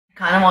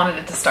Kind of wanted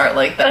it to start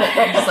like that.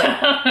 You're just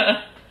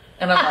like,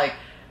 and I'm like,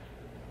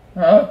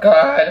 oh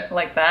God.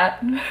 Like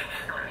that.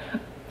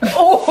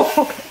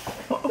 Oh!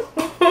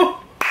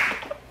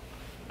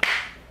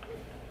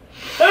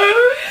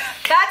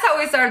 That's how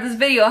we started this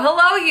video.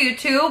 Hello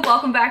YouTube,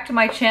 welcome back to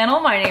my channel.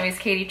 My name is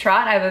Katie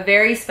Trott. I have a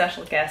very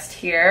special guest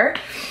here.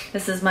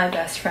 This is my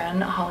best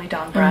friend, Holly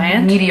Dawn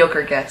Bryant.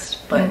 Mediocre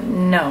guest, but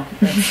no.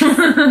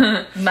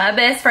 My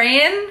best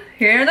friend,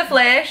 here in the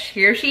flesh.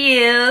 Here she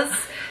is.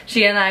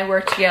 She and I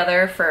worked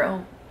together for,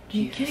 oh,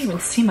 you can't even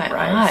see my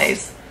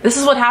eyes. This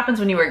is what happens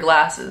when you wear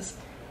glasses.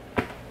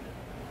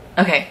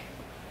 Okay.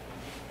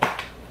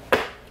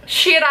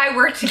 She and I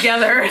worked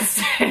together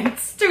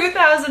since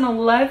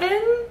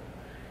 2011.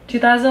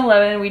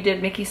 2011, we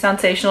did Mickey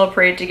Sensational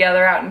Parade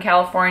together out in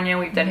California.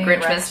 We've done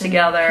Grinchmas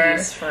together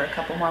for a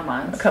couple more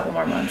months.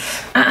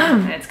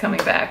 And it's coming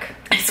back.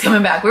 It's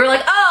coming back. We were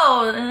like,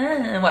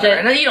 oh,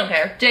 whatever. No, you don't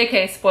care.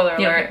 JK, spoiler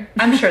alert.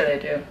 I'm sure they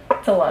do.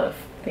 It's a lot of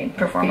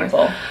performers.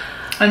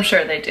 I'm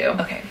sure they do.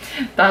 Okay.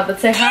 But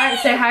say hi.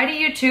 Say hi to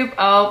YouTube.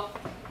 Oh,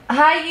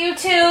 hi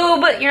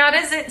YouTube. You're not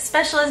as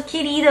special as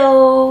Kitty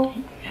though.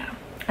 Yeah.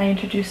 I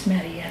introduced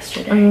Maddie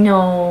yesterday.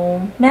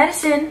 No,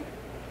 Madison.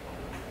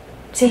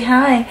 Say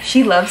hi.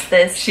 She loves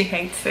this. She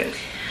hates it.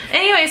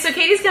 Anyway, so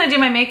Katie's gonna do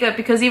my makeup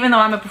because even though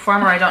I'm a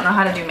performer, I don't know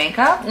how to do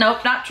makeup.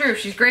 Nope, not true.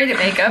 She's great at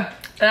makeup.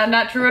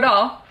 Not true at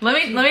all.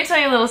 Let me tell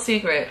you a little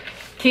secret.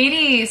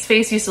 Katie's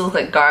face used to look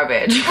like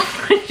garbage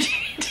when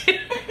she did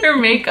her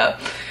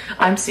makeup.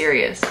 I'm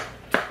serious.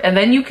 And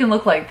then you can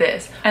look like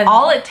this. And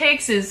all it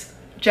takes is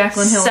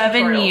Jaclyn Hill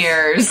 7 tutorials.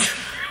 years.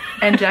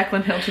 And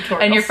Jaclyn Hill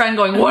tutorials. And your friend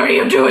going, what are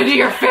you doing to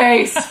your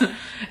face?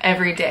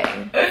 Every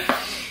day.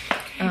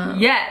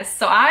 Yes,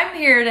 so I'm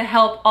here to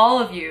help all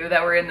of you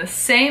that were in the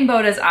same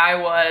boat as I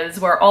was,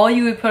 where all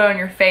you would put on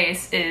your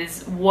face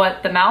is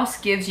what the mouse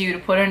gives you to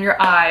put on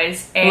your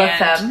eyes and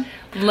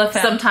Le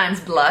Femme.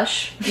 Sometimes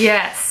blush.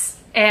 Yes.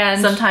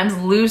 And sometimes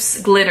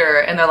loose glitter,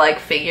 and they're like,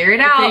 figure it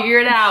out. Figure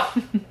it out.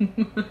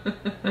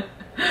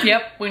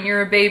 Yep, when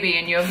you're a baby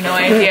and you have no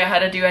idea how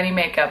to do any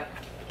makeup.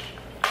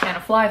 And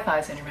a fly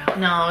flies in your mouth.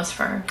 No, it's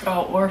fur.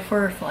 Oh, or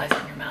fur flies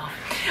in your mouth.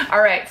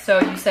 All right, so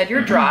you said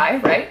you're dry,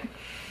 right?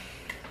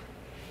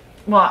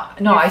 Well,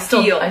 no, I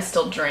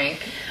still drink.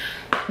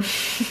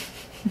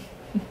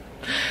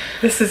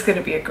 This is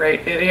gonna be a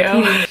great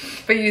video.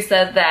 But you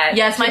said that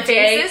yes, my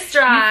face is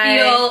dry. You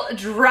feel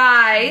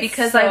dry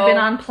because I've been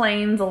on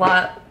planes a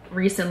lot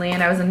recently,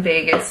 and I was in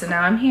Vegas, and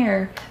now I'm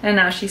here. And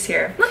now she's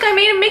here. Look, I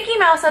made a Mickey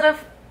Mouse out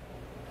of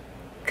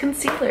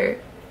concealer.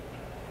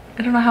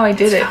 I don't know how I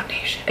did it.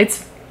 Foundation.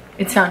 It's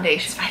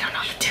foundation. I don't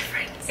know the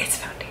difference. It's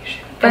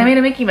foundation. But I made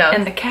a Mickey Mouse.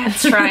 And the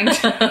cat's trying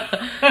to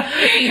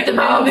eat the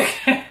mouse.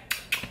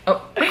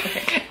 Oh,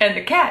 okay. And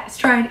the cat is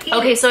trying to eat.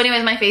 Okay, so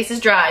anyways, my face is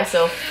dry,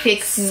 so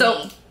fix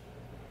me.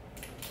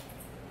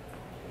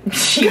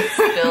 She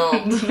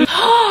spilled.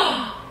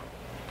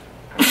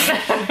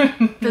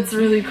 That's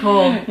really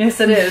cool.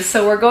 Yes, it is.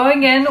 So we're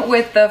going in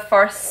with the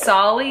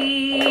Farsali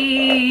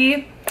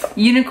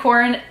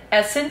Unicorn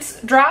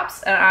Essence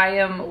drops, and I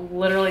am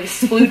literally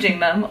splooging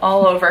them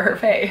all over her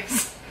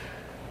face.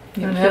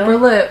 You tip her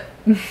lip.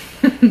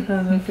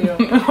 Doesn't feel.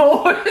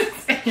 Oh,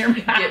 it's in your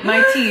mouth. Get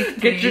my teeth.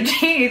 Get your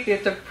teeth. You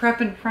have to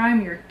prep and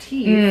prime your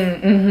teeth.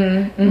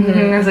 Mm-hmm.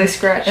 As I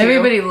scratch you.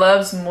 Everybody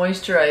loves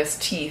moisturized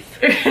teeth.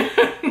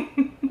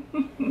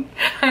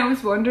 I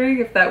was wondering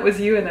if that was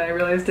you, and then I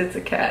realized it's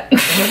a cat.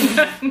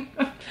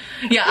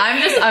 Yeah,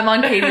 I'm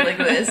on Katie like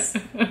this.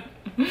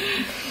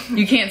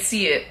 You can't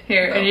see it.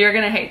 Here, and you're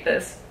gonna hate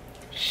this.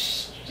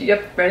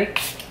 Yep, ready?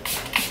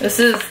 This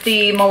is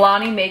the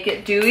Milani Make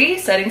It Dewy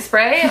setting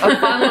spray. A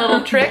fun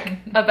little trick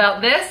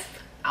about this,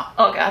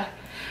 oh god,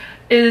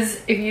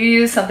 is if you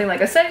use something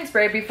like a setting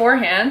spray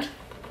beforehand,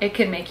 it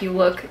can make you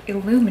look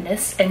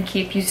luminous and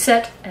keep you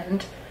set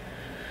and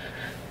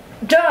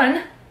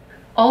done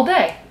all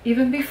day,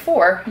 even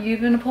before you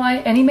even apply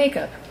any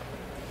makeup.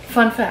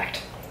 Fun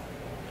fact.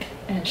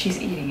 And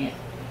she's eating it.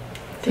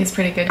 Tastes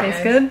pretty good,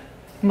 Tastes guys. good?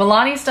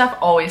 Milani stuff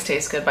always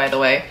tastes good, by the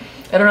way.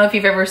 I don't know if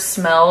you've ever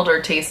smelled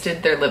or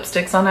tasted their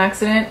lipsticks on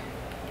accident.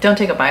 Don't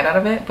take a bite out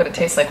of it, but it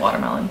tastes like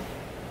watermelon.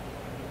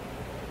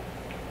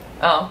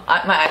 Oh,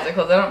 my eyes are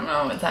closed. I don't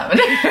know what's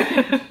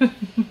happening.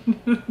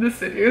 This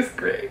video is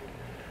great.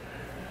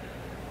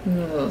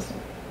 This is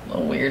a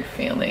weird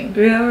feeling.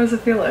 Yeah, what does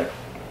it feel like?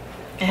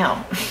 Ow.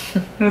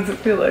 What does it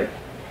feel like?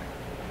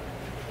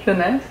 Feel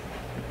nice?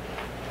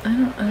 I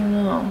don't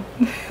know.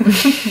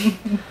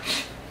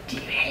 Do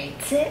you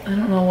hate it? I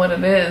don't know what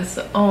it is.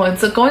 Oh,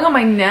 it's going on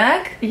my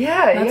neck?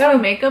 Yeah, that's how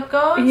makeup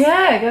goes?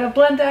 Yeah, you gotta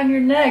blend down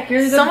your neck.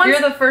 You're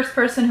the first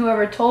person who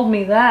ever told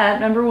me that.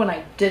 Remember when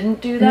I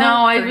didn't do that?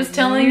 No, I was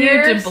telling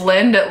you to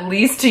blend at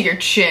least to your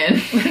chin.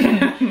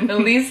 At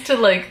least to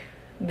like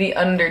the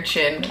under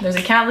chin. There's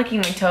a cat licking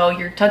my toe.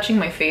 You're touching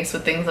my face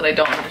with things that I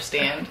don't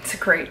understand. It's a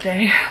great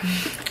day.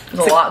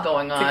 There's a lot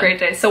going on. It's a great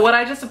day. So what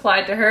I just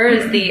applied to her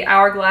is the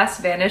Hourglass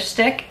Vanish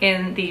stick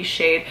in the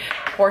shade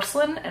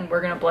Porcelain, and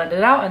we're gonna blend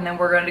it out, and then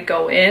we're gonna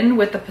go in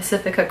with the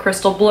Pacifica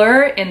Crystal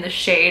Blur in the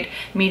shade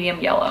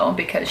Medium Yellow,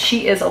 because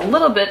she is a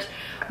little bit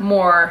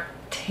more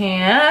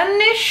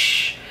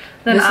tannish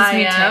than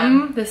I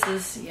am. This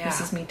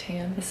is me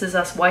tan. This is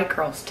us white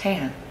girls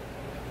tan.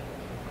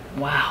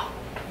 Wow.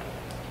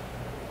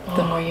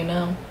 The more you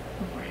know.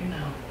 The more you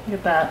know. Look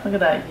at that. Look at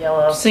that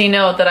yellow. So you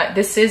know that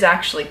this is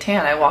actually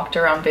tan. I walked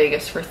around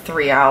Vegas for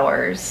 3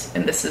 hours,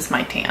 and this is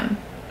my tan.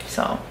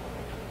 So,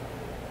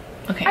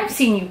 okay. I've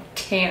seen you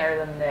tanner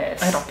than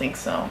this. I don't think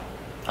so.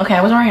 Okay,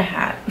 I was wearing a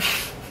hat.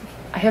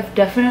 I have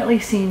definitely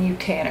seen you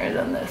tanner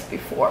than this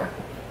before.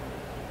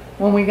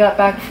 When we got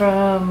back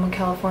from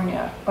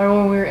California, or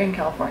when we were in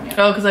California.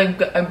 Oh, because I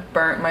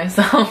burnt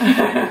myself.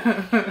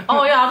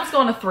 Oh yeah, I'll just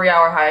go on a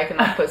 3-hour hike and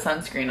not put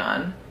sunscreen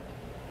on.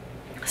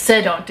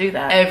 Said don't do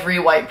that. Every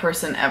white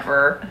person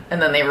ever,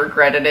 and then they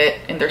regretted it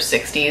in their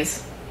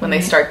 60s when they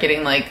start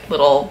getting like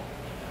little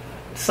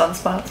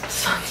sunspots.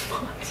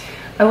 Sunspots.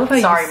 I love how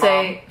you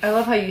say. Mom. I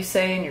love how you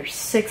say in your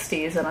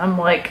 60s, and I'm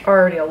like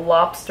already a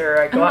lobster.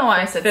 I don't know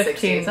why I said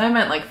 60s. I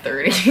meant like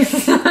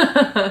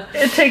 30s.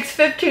 It takes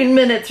 15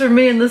 minutes for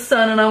me in the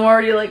sun, and I'm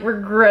already like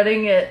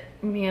regretting it.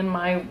 Me and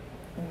my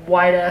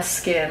white ass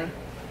skin.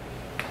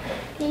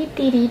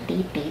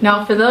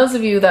 Now, for those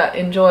of you that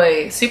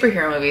enjoy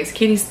superhero movies,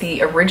 Katie's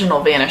the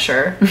original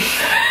Vanisher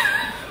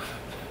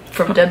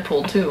from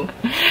Deadpool 2.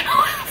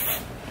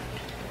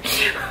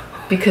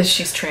 Because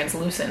she's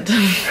translucent.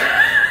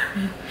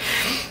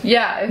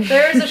 Yeah, if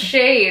there's a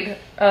shade,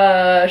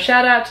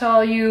 shout out to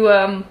all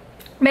you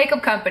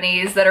makeup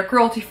companies that are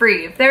cruelty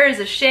free. If there is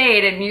a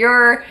shade in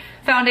your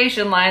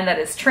foundation line that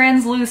is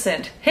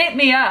translucent, hit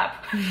me up.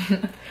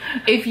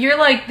 If you're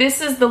like,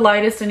 this is the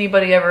lightest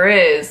anybody ever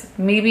is,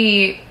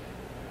 maybe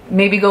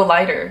go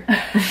lighter.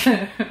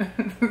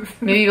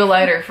 Maybe go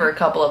lighter for a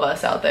couple of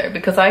us out there,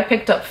 because I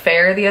picked up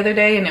Fair the other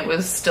day and it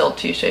was still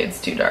 2 shades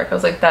too dark. I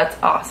was like, that's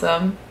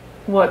awesome.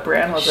 What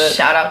brand was it?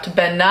 Shout out to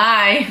Ben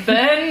Nye.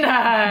 Ben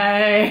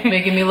Nye.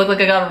 Making me look like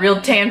I got a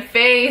real tan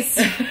face.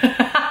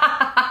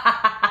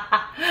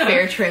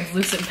 Fair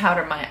translucent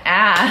powder my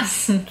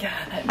ass. God,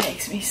 that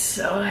makes me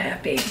so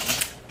happy.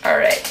 All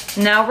right,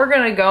 now we're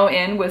gonna go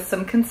in with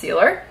some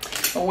concealer.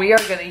 We are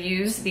gonna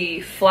use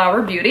the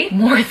Flower Beauty.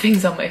 More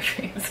things on my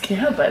face.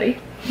 Yeah, buddy.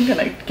 I'm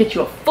gonna get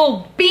you a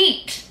full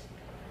beat.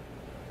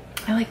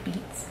 I like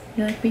beats.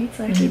 You like beats?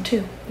 I do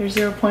too. There's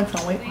 0 points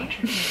on Weight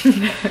Watchers.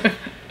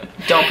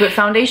 Don't put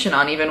foundation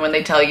on even when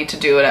they tell you to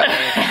do it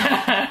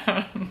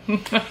at work.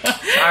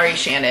 Sorry,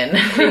 Shannon.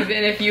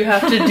 Even if you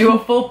have to do a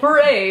full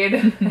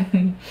parade.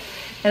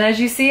 And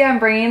as you see, I'm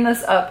bringing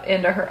this up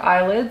into her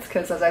eyelids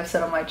because, as I've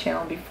said on my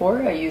channel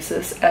before, I use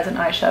this as an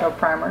eyeshadow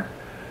primer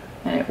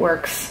and it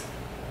works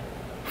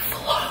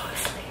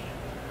flawlessly.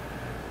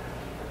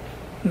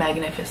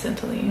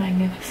 Magnificently.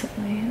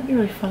 Magnificently. That'd be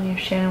really funny if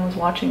Shannon was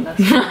watching this.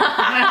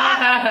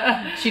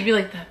 She'd be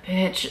like, that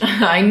bitch.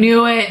 I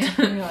knew it.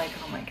 You're like,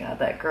 oh my god,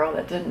 that girl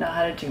that didn't know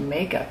how to do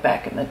makeup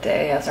back in the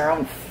day has her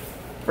own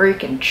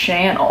freaking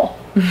channel.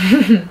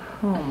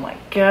 Oh my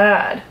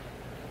god.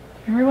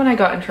 Remember when I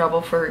got in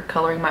trouble for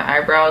coloring my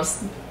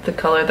eyebrows the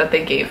color that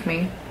they gave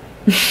me?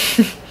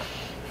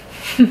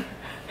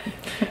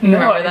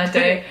 Remember that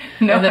day?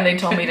 No, and then they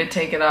told me to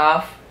take it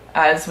off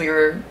as we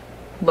were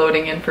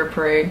loading in for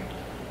parade.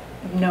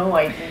 No,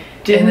 I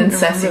didn't. And then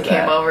Ceci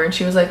came over and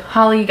she was like,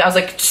 Holly, I was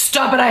like,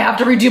 stop it, I have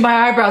to redo my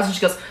eyebrows. And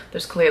she goes,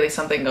 there's clearly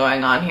something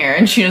going on here.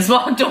 And she just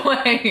walked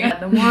away.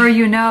 The more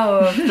you know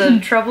of the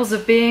troubles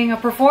of being a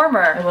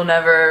performer. I will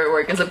never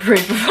work as a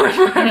parade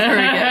performer ever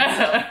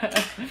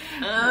again.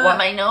 So. What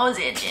my nose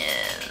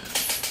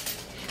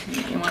itches.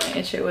 You want to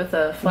itch it with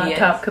a flat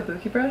top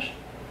kabuki brush?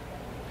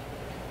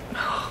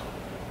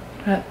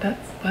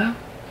 That's, wow.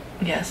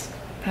 Yes.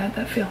 How'd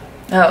that feel?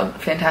 Oh,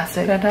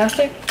 fantastic.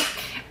 Fantastic.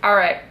 All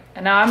right.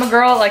 And now I'm a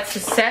girl that likes to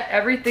set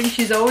everything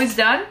she's always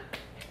done.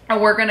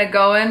 And we're going to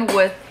go in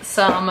with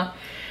some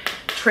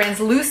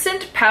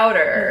translucent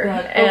powder. Oh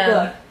God. And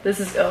God. this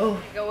is,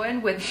 go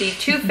in with the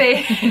Too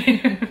Faced.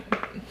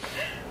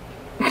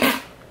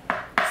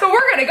 So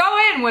we're going to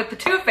go in with the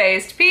Too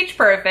Faced Peach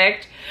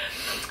Perfect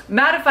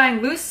Mattifying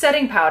Loose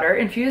Setting Powder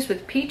infused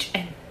with peach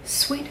and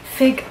sweet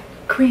fig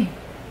cream.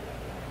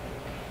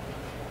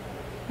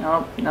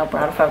 Nope, nope, we're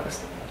out of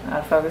focus.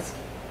 Out of focus.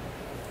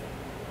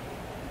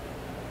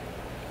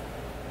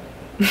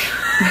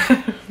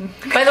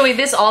 By the way,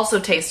 this also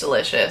tastes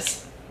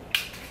delicious.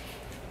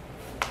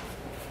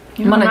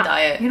 I'm on a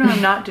diet. You know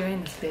I'm not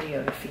doing this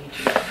video to feed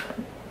you.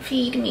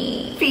 Feed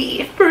me.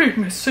 Feed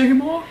me,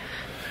 Seymour.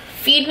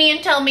 Feed me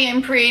and tell me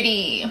I'm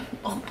pretty.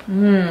 Oh.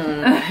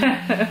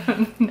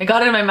 I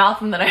got it in my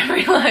mouth and then I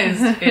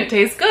realized it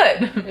tastes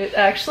good. It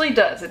actually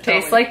does. It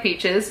tastes like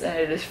peaches and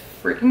it is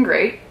freaking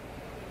great.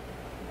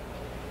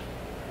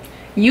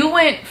 You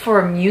went for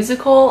a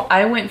musical,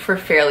 I went for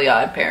Fairly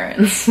Odd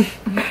Parents.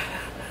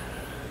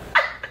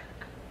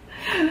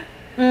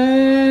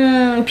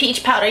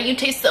 Peach powder, you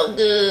taste so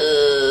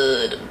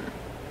good.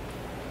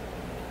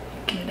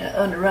 Give me that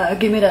under eye.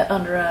 Give me that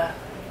under eye.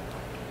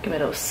 Give me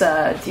those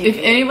sides. If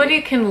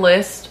anybody can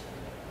list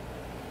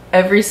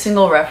every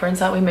single reference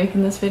that we make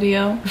in this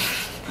video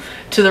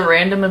to the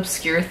random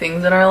obscure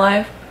things in our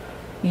life,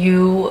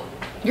 you're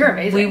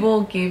amazing. We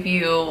will give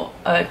you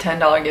a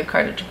 $10 gift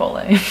card to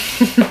Chipotle.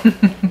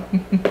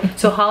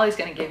 So Holly's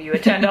gonna give you a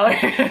 $10.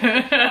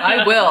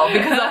 I will,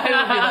 because I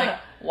will be like,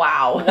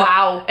 wow.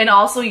 Wow. And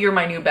also, you're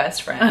my new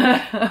best friend.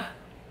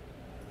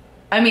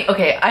 I mean,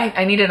 okay,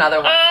 I need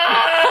another one.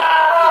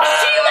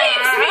 She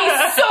likes me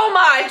so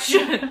much.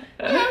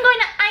 I'm going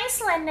to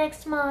Iceland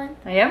next month.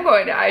 I am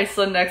going to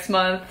Iceland next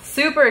month.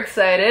 Super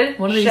excited.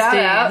 One of these Shout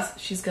days, out.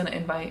 she's gonna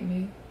invite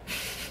me.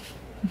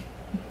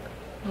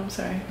 I'm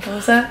sorry. What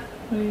was that?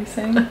 What are you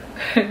saying?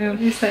 What are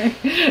you saying?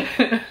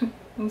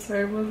 I'm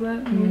sorry, what was that?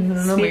 I don't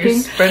know, but you're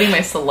spreading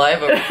my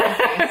saliva over my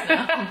face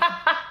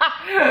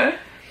now.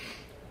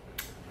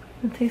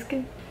 It tastes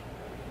good.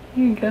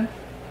 Here you go. You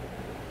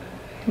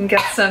can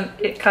get some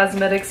It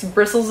Cosmetics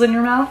bristles in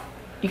your mouth.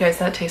 You guys,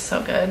 that tastes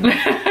so good.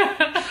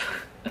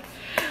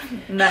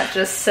 And that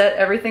just set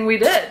everything we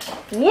did.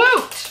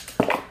 Woot!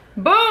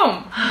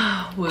 Boom!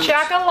 Woot.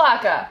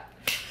 Chaka-laka.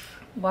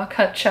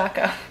 Waka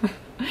chaka.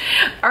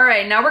 All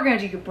right, now we're gonna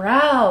do your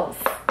brows.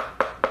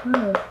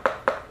 Yeah,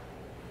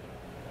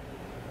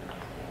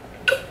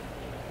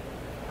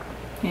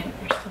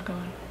 you're still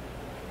going.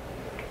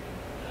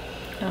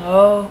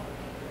 Oh.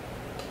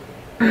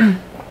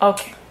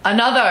 Okay.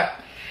 Another.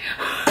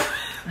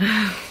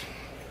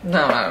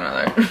 No, not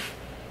another.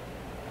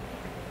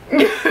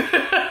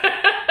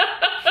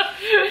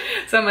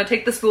 So I'm gonna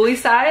take the spoolie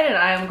side and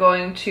I am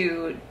going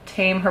to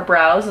tame her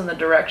brows in the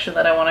direction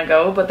that I want to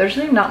go, but there's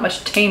really not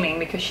much taming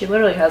because she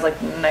literally has like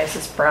the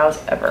nicest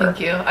brows ever. Thank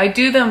you. I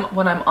do them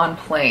when I'm on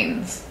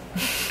planes.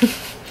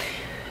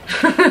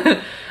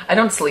 I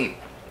don't sleep.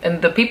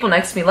 And the people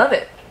next to me love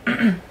it.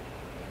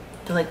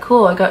 They're like,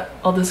 cool, I got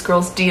all this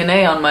girl's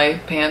DNA on my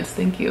pants,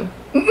 thank you.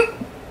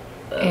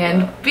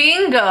 And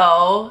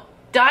bingo!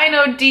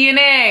 Dino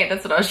DNA!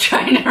 That's what I was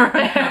trying to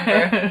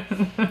remember.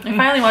 I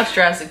finally watched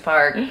Jurassic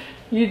Park.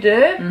 You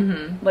did?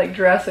 Mm-hmm. Like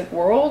Jurassic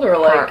World or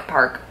like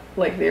Park.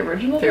 like the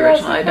original? The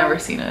original. Jurassic I'd never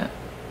Park? seen it.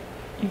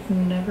 You've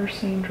never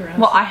seen Jurassic?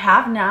 Well, I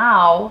have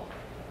now.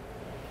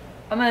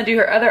 I'm gonna do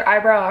her other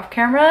eyebrow off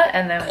camera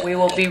and then we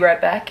will be right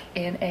back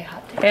in a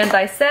hot day. And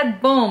I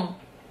said boom.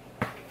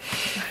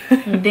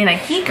 And then I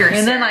kick her.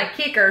 And then I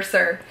kick her,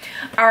 sir.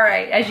 All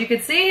right, as you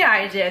can see,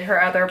 I did her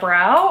other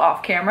brow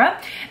off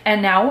camera.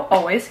 And now,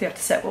 always, you have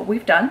to set what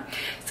we've done.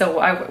 So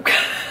I will...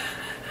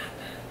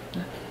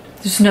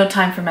 There's no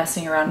time for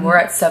messing around. We're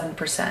at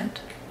 7%.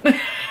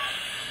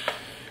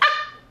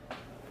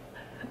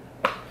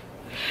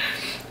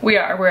 We're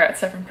at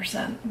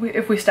 7%.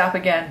 If we stop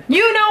again,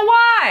 you know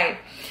why.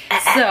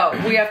 So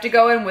we have to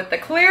go in with the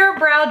Clear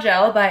Brow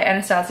Gel by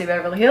Anastasia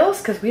Beverly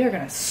Hills because we are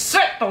gonna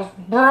set those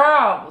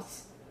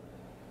brows.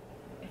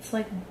 It's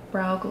like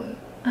brow glue.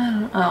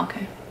 Oh,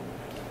 okay.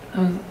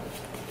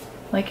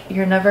 Like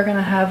you're never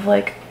gonna have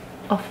like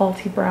a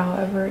faulty brow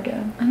ever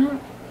again. I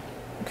don't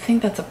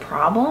think that's a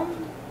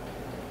problem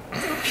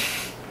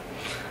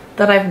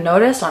that I've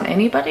noticed on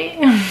anybody.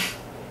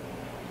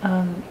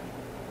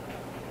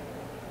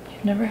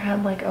 You've never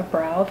had like a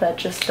brow that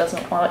just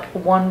doesn't want, like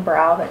one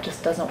brow that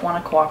just doesn't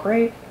want to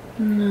cooperate?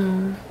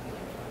 No.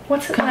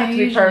 What's it like to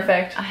be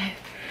perfect? I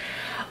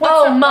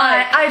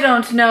I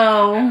don't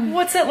know.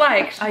 What's it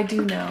like? I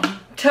do know.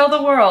 Tell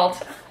the world.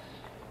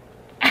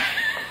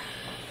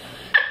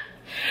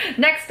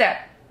 Next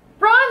step,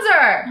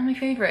 bronzer. My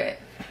favorite.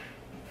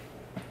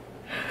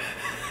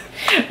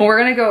 We're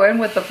gonna go in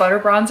with the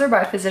Butter Bronzer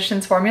by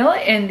Physicians Formula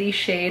in the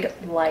shade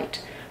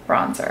Light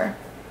Bronzer.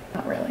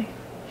 Not really.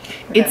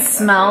 It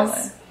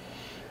smells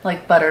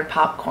like buttered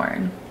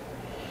popcorn.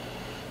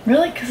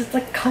 Really? Because it's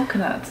like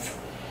coconuts.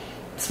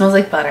 It smells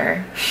like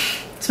butter.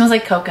 It smells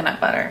like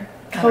coconut butter.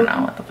 I don't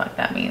know what the fuck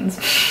that means.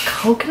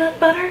 Coconut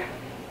butter?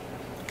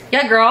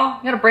 Yeah, girl.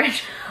 You gotta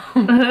branch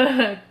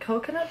out.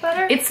 Coconut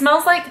butter? It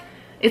smells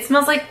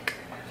like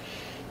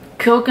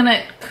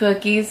coconut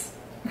cookies.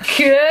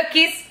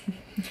 Cookies.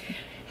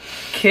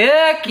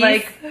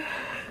 Cookies.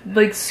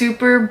 Like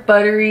super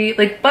buttery,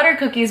 like butter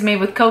cookies made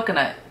with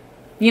coconut.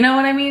 You know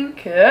what I mean?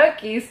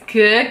 Cookies.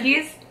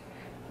 Cookies.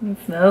 It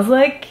smells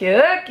like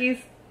cookies.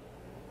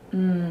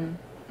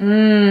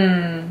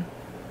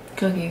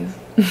 Cookies.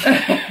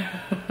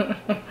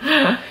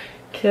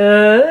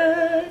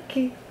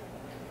 Cookies.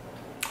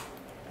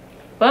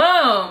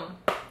 Boom.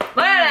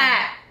 Look at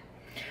that.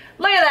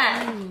 Look at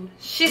that.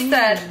 She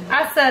said,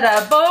 I said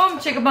boom,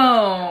 chicka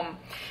boom.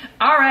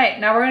 All right,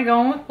 now we're gonna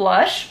go in with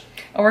blush.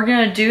 And we're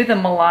gonna do the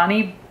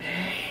Milani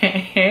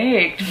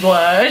Baked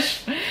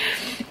blush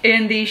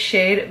in the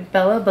shade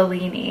Bella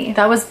Belini.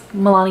 That was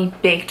Milani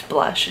Baked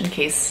blush, in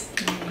case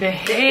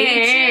Baked.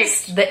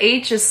 the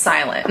H is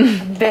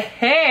silent.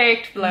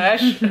 Baked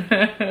blush.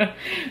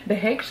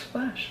 Baked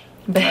blush.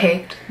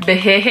 Baked.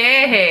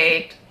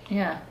 Baked.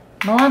 Yeah.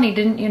 Milani,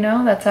 didn't you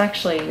know that's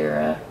actually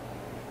your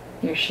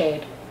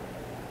shade?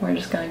 We're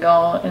just gonna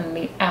go in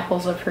the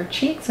apples of her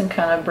cheeks and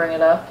kind of bring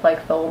it up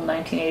like the old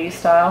 1980s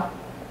style.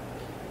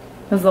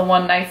 Because the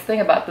one nice thing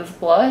about this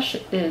blush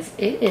is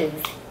it is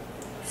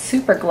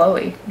super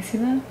glowy. You see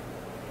that?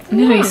 It's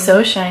gonna be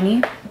so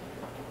shiny.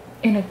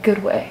 In a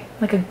good way.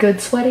 Like a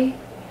good sweaty.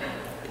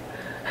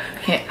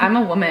 Okay, I'm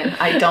a woman.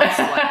 I don't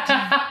sweat.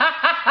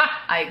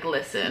 I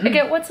glisten.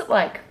 Again, what's it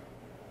like?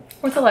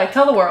 What's it like?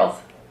 Tell the world.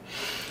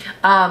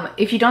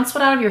 If you don't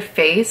sweat out of your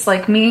face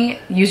like me,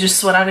 you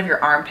just sweat out of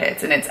your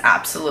armpits, and it's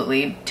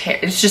absolutely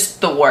it's just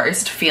the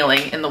worst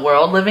feeling in the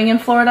world living in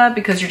Florida,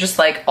 because you're just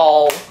like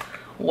all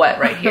wet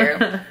right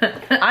here.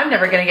 I'm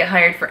never gonna get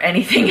hired for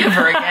anything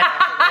ever again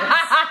after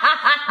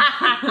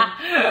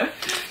this.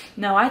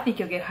 No, I think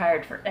you'll get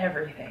hired for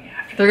everything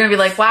after. They're gonna be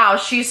like, wow,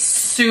 she's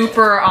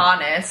super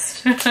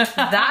honest.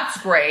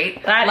 That's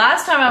great.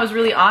 Last time I was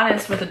really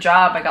honest with a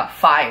job, I got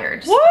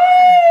fired. Woo!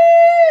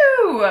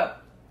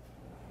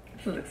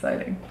 This is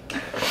exciting.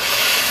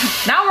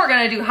 Now we're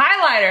gonna do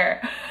highlighter.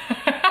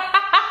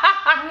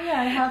 Oh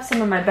yeah, I have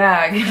some in my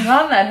bag. I'm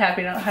not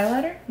happy about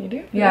highlighter. You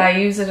do? Yeah, I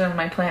use it in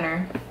my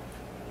planner.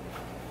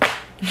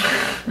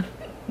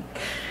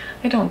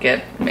 I don't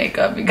get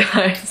makeup, you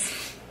guys.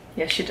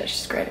 Yes, she does.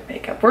 She's great at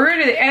makeup. We're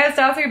gonna do the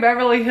Anastasia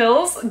Beverly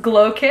Hills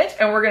Glow Kit,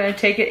 and we're gonna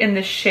take it in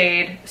the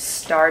shade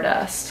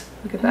Stardust.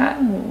 Look at that.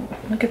 Ooh.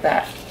 Look at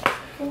that.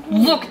 Ooh.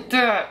 Look at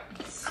that.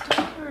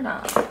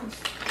 Stardust.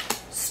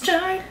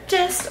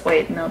 Stardust.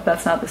 Wait, no,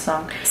 that's not the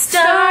song.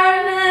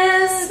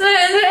 Stardust.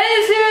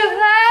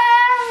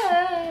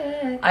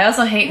 I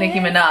also hate Nicki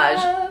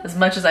Minaj as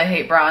much as I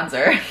hate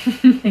bronzer.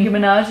 Nicki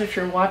Minaj, if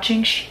you're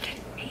watching, she can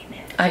mean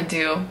it. I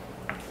do.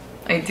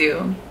 I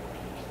do.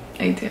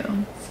 I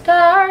do.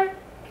 Star.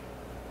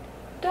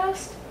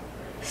 Dust.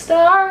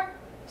 Star.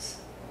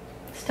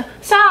 Star.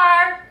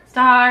 Star.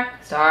 Star.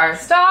 Star.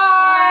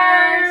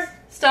 Stars.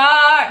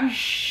 Star.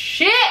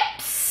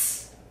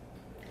 Ships.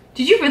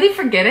 Did you really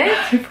forget it?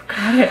 I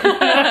forgot it.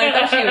 I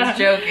thought she was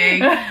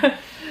joking.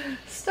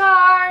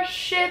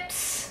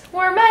 Starships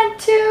were meant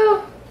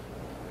to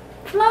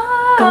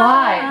fly.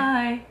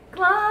 Glide.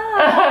 Glide.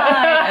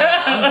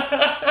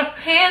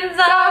 Hands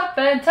up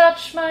and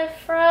touch my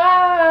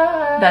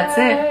fries. That's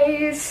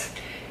it.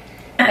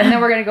 And then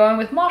we're gonna go in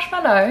with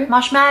marshmallow.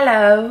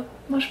 Marshmallow.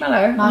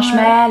 Marshmallow.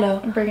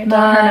 Marshmallow. And bring it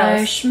down her nose.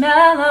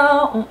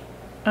 Marshmallow.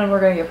 And we're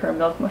gonna give her a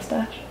milk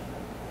mustache.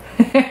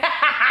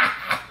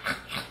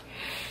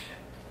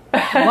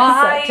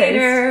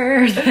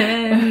 Wider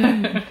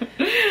than...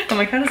 I'm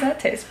like, how does that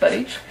taste,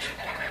 buddy?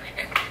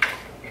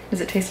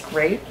 Does it taste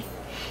great?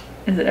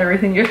 Is it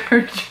everything you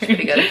ever dreamed?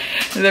 Pretty good.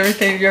 Is it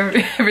everything you ever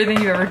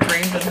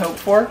dreamed and hoped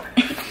for?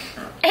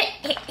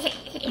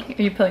 Are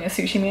you pulling a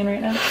sushi man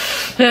right now?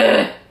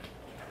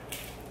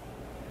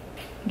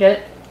 Get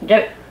it?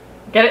 Get it?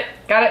 Get it?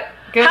 Got it?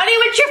 Good. How do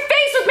you itch your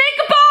face with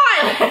makeup on?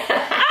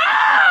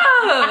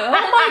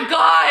 Oh my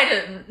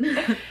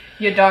god.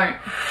 You don't.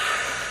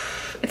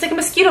 It's like a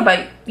mosquito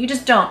bite. You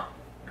just don't.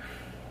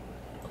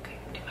 Okay,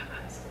 do my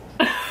eyes.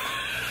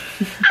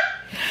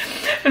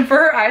 And for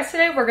her eyes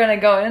today, we're gonna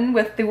go in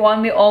with the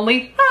one, the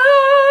only.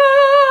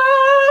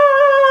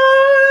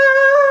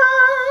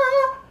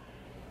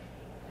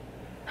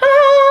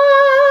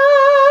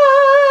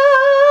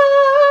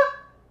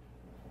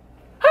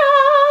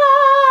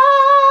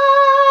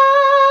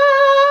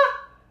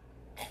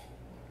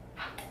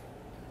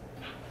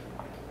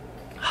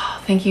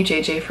 Thank you,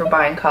 JJ, for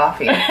buying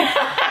coffee.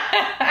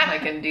 I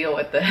can deal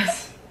with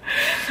this.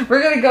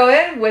 We're gonna go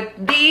in with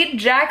the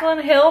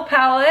Jaclyn Hill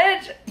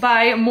palette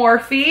by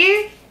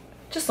Morphe.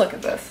 Just look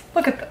at this.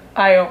 Look at the.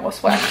 I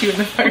almost whacked you in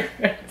the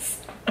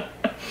face.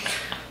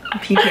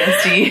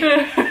 PTSD.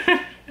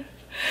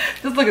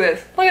 Just look at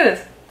this. Look at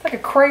this. It's like a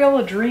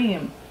Crayola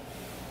dream.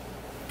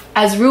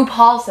 As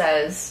RuPaul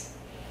says,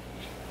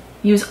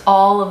 use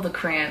all of the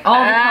crayon. All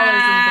the colors in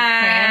the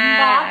crayon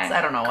box. I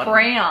don't know what.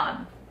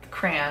 Crayon.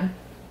 Crayon.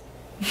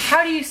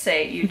 How do you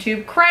say it,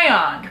 YouTube?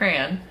 Crayon.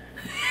 Crayon.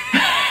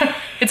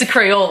 It's a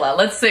Crayola.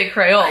 Let's say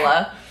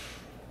Crayola.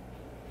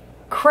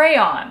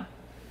 Crayon.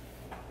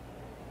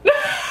 How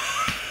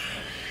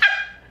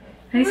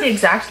do you say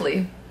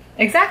exactly?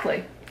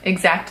 Exactly.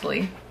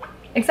 Exactly.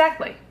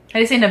 Exactly. How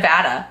do you say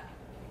Nevada?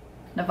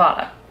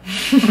 Nevada.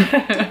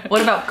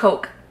 What about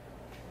Coke?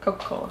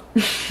 Coca-Cola.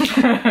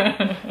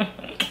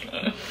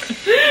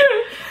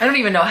 I don't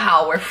even know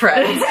how we're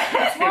friends.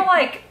 It's more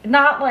like,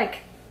 not like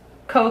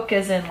Coke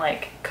as in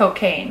like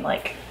cocaine,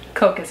 like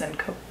Coke as in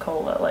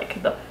Coca-Cola,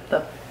 like the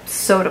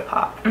soda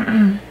pop.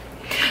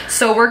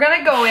 So we're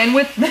gonna go in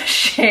with the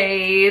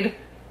shade.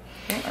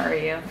 Where are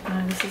you?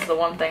 This is the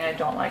one thing I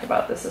don't like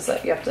about this, is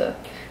that you have to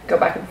go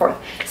back and forth.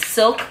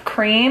 Silk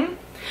Cream.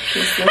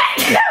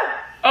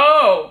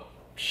 Oh,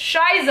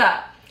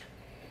 shiza.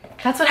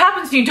 That's what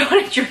happens when you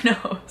don't hit your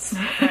nose.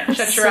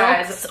 Shut your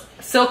eyes.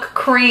 Silk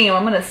Cream.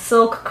 I'm gonna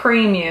silk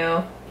cream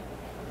you.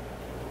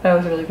 That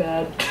was really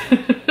bad.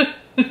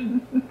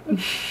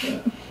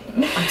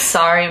 I'm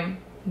sorry,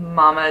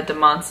 Mama de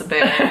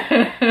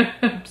Montsebear.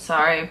 I'm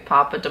sorry,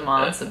 Papa de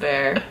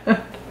Montsebear.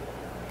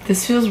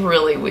 This feels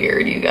really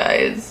weird, you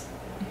guys.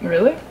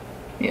 Really?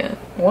 Yeah.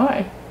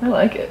 Why? I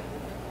like it.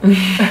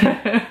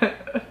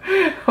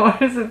 Why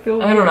does it feel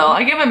weird? I don't know.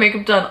 I get my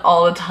makeup done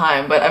all the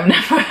time, but I've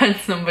never had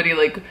somebody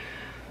like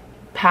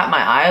pat my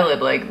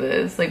eyelid like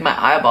this, like my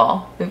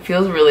eyeball. It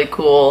feels really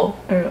cool.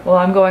 Well,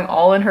 I'm going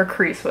all in her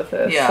crease with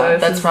this. Yeah, so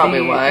this that's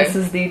probably why. This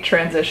is the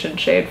transition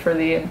shade for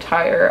the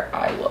entire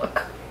eye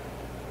look.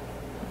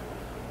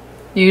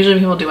 Usually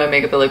people do my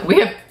makeup, they're like,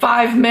 we have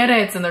 5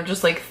 minutes, and they're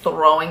just like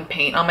throwing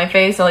paint on my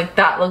face. They're like,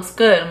 that looks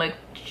good. I'm like,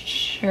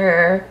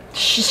 sure.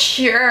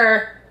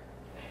 Sure.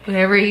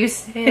 Whatever you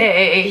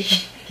say.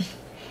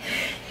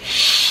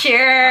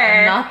 Sure.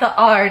 I'm not the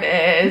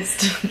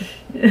artist.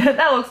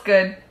 That looks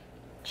good.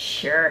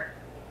 Sure.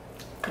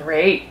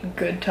 Great.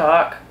 Good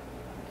talk.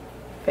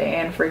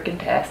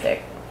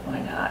 Fan-freaking-tastic. Why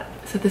not?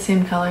 Is it the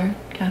same color,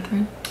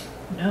 Catherine?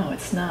 No,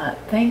 it's not.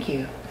 Thank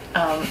you.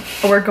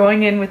 We're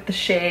going in with the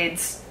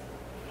shades.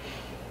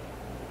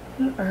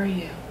 What are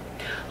you?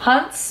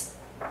 Hunts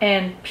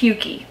and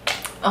Pukey.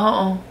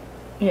 Oh.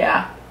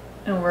 Yeah.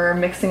 And we're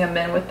mixing them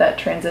in with that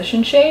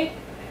transition shade.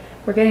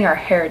 We're getting our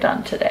hair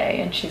done today,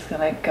 and she's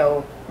gonna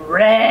go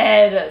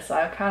red. So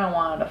I kind of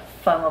wanted a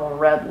fun little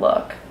red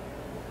look.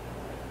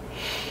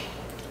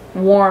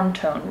 Warm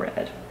tone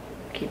red,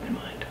 keep in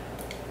mind.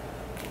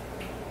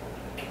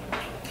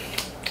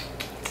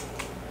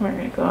 We're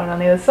gonna go in on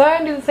the other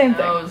side and do the same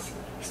thing.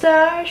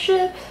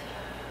 Starships,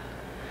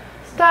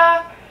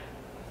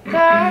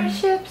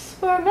 starships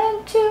were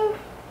meant to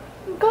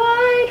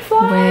glide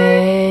fly.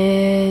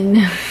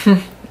 When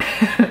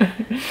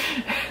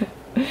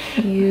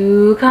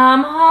you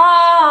come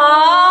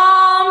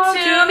home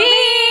to me,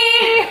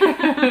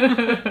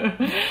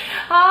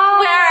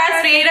 where our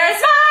sweet are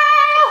smile.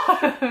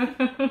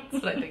 That's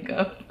what I think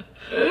of.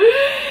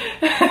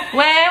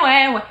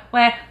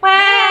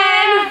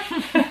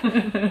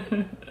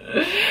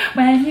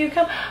 When you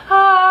come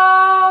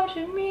home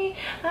to me,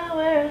 I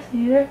wear a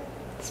sweeter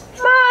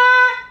smile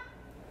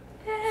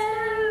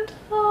and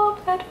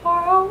hope that for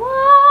a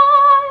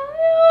while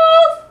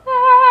you'll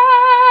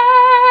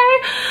stay.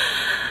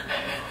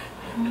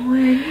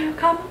 When you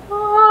come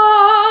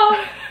home.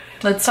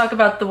 Let's talk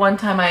about the one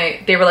time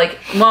they were like,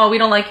 well, we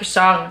don't like your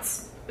song.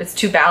 It's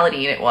too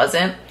ballady, and it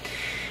wasn't.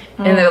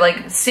 And they're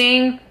like,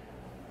 sing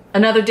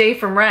Another Day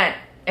from Rent.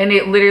 And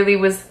it literally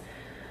was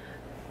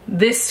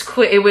this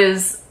quick. It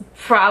was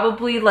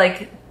probably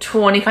like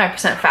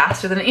 25%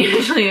 faster than it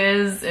usually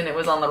is. And it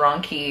was on the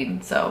wrong key.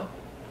 So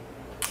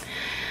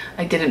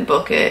I didn't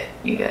book it,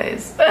 you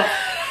guys.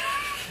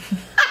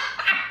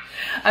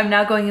 I'm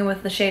now going in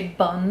with the shade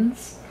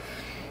Buns.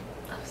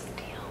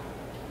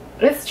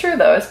 It's true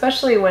though,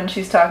 especially when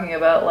she's talking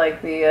about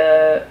like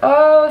the,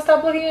 oh,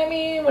 stop looking at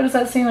me. What does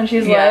that scene when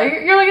she's like,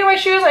 you're looking at my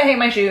shoes? I hate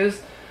my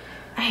shoes.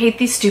 I hate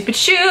these stupid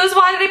shoes.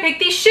 Why did I pick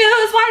these shoes?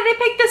 Why did I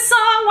pick this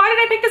song? Why did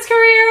I pick this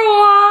career?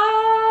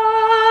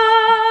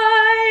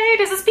 Why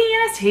does this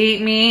pianist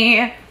hate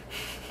me?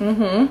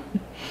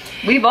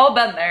 We've all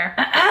been there.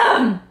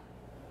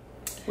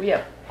 We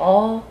have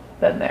all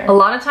been there. A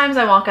lot of times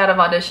I walk out of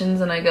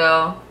auditions and I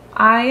go,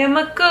 I am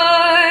a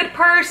good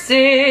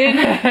person.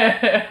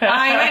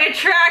 I'm an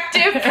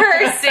attractive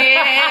person.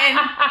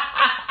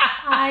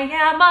 I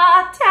am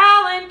a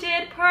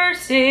talented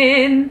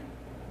person.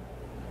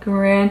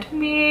 Grant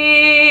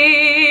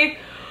me.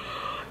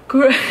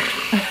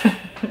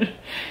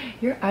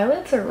 Your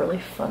eyelids are really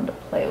fun to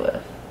play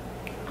with.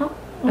 Oh,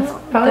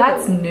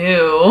 That's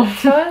new.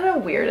 It's probably the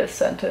weirdest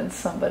sentence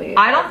somebody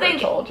I don't ever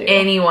think told you.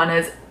 anyone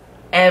has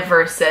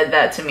ever said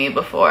that to me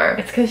before.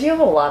 It's because you have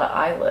a lot of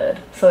eyelid,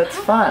 so it's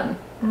fun.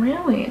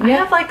 Really? I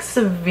have like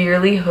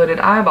severely hooded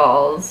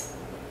eyeballs.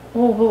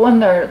 Well, but when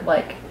they're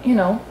like, you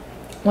know,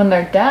 when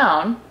they're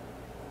down,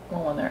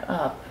 well, when they're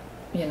up,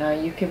 you know,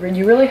 you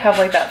really have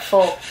like that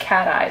full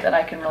cat eye that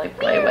I can really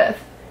play with.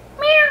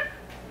 Meow.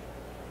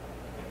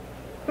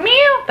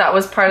 Meow. That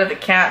was part of the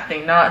cat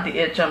thing, not the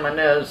itch on my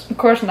nose. Of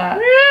course not.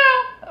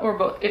 Meow. We're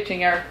both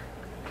itching our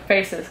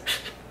faces.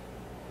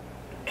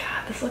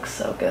 God, this looks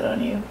so good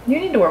on you. You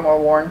need to wear more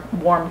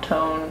warm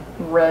tone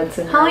reds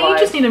in your Holly, you life.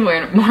 just need to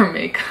wear more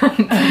makeup.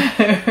 You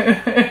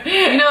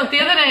know, the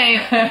other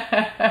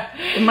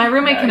day, my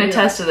roommate can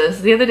attest to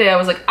this. The other day I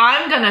was like,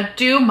 I'm gonna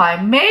do my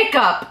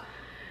makeup.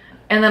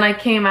 And then I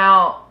came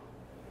out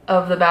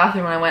of the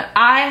bathroom and I went,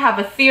 I have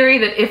a theory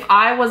that if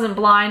I wasn't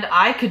blind,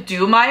 I could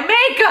do my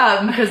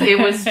makeup. Because it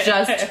was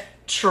just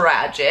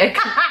tragic.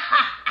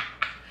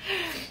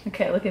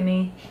 Okay, look at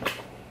me.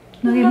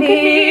 Look at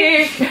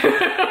me.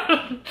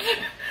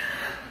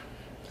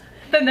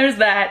 Then there's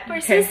that.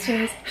 We're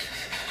sisters.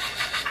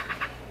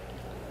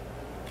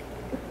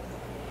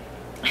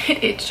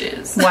 It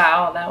itches.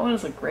 Wow, that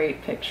was a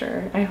great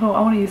picture. I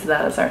want to use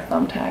that as our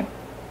thumb tag.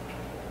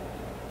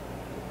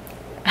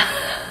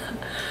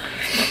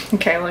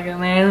 Okay, look in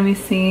there. Let me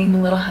see. I'm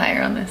a little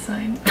higher on this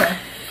side.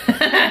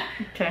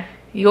 Okay.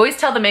 You always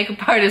tell the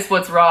makeup artist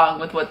what's wrong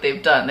with what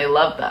they've done. They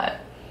love that.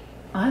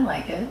 I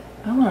like it.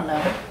 I want to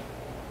know.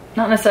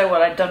 Not necessarily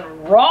what I've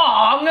done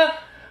wrong,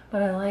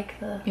 but I like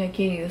the... Yeah,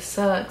 Katie, this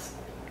sucks.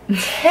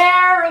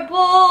 Terrible!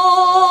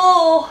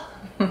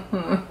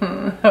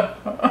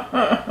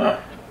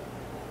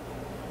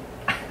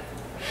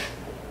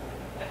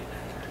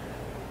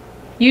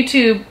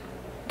 YouTube,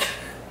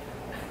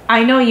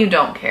 I know you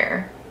don't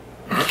care.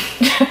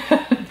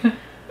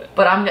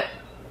 But I'm gonna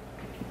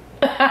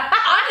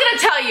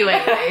tell you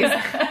anyways.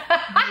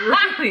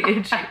 Really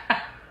itchy.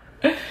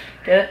 Get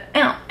it?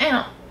 Ow,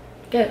 ow.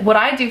 Get it. What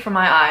I do for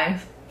my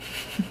eyes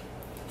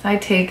is I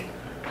take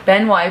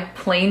Ben White,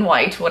 plain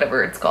white,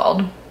 whatever it's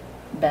called.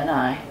 Ben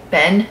Nye.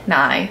 Ben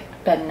Nye.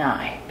 Ben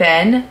Nye.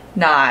 Ben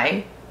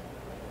Nye.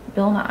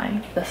 Bill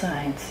Nye. The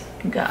science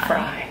Guy.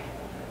 fry.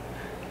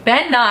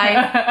 Ben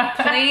Nye,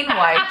 plain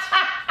white.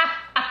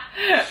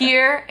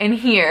 Here and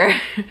here.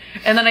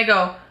 And then I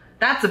go,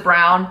 that's a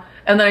brown.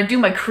 And then I do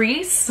my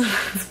crease.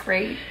 It's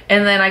great.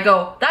 And then I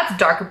go, that's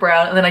darker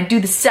brown. And then I do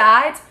the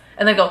sides.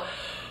 And then I go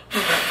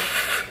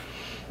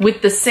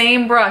with the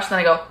same brush. And then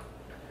I go,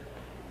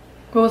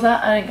 What was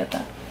that? I didn't get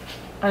that.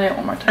 I did it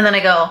one more time. and then I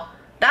go,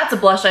 that's a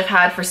blush I've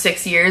had for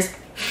 6 years.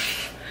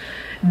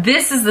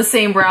 This is the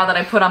same brow that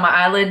I put on my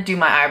eyelid, do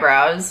my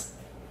eyebrows.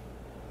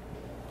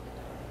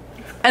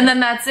 And then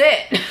that's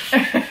it.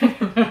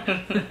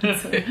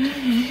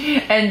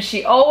 And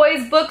she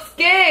always books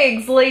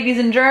gigs, ladies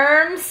and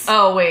germs.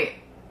 Oh, wait.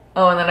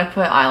 Oh, and then I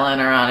put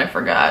eyeliner on. I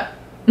forgot.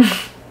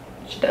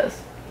 She does.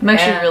 I'm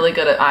actually And- really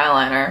good at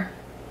eyeliner.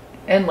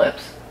 And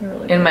lips. You're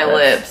really good In my at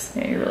lips.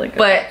 Yeah, you're really good.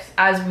 But at lips.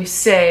 as we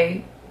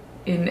say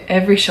in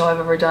every show I've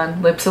ever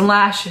done, lips and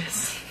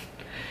lashes.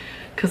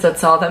 Because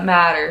that's all that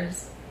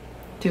matters.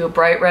 Do a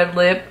bright red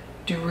lip,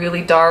 do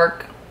really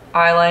dark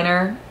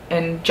eyeliner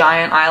and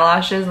giant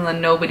eyelashes, and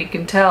then nobody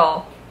can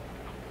tell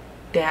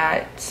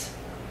that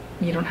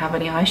you don't have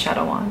any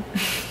eyeshadow on.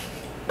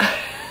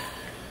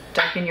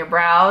 Darken your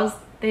brows,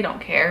 they don't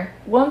care.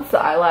 Once the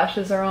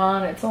eyelashes are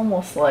on, it's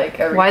almost like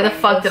everything. Why the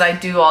fuck did I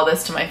do all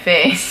this to my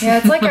face? Yeah,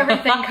 it's like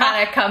everything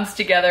kind of comes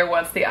together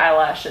once the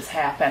eyelashes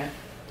happen.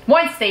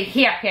 Once they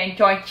happen,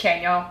 joint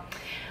channel.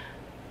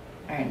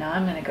 Alright, now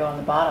I'm gonna go on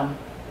the bottom.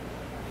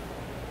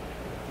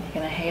 You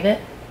gonna hate it?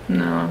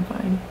 No, I'm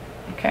fine.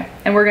 Okay.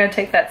 And we're gonna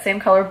take that same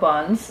color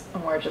buns,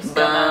 and we're just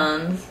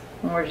gonna Buns.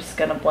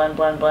 blend,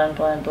 blend, blend,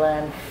 blend,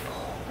 blend.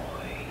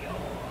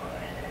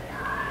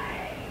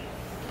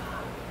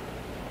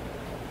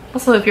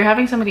 Also, if you're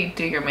having somebody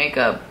do your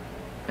makeup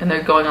and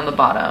they're going on the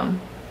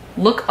bottom,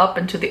 look up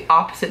into the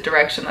opposite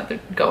direction that they're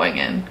going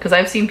in. Because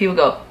I've seen people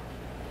go,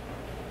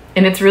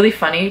 and it's really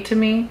funny to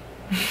me.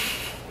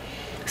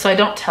 So I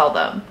don't tell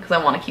them because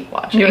I want to keep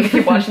watching. You want to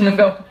keep watching them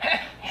go.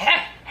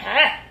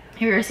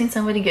 Have you ever seen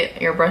somebody get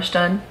airbrush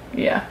done?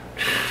 Yeah.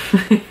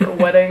 For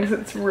weddings,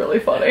 it's really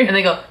funny. And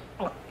they go,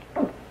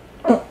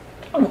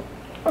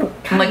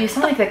 I'm like, you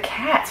sound like the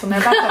cats when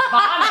they're about to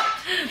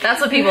vomit. that's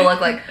what people look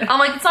like. I'm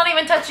like, it's not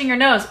even touching your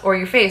nose or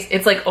your face.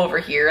 It's like over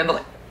here. And they're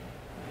like,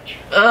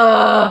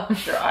 ugh.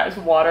 Your eyes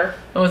water.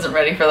 I wasn't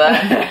ready for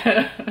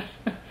that.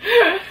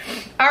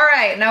 All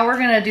right, now we're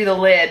gonna do the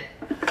lid.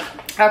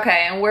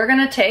 Okay, and we're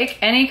gonna take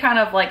any kind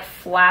of like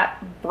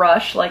flat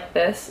brush like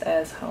this,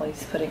 as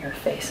Holly's putting her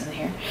face in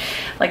here,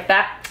 like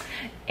that.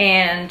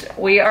 And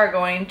we are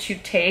going to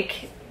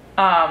take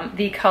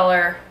the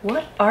color,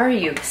 what are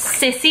you,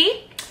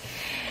 Sissy?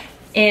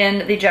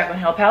 In the Jaclyn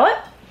Hill palette.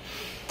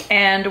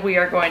 And we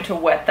are going to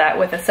wet that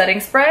with a setting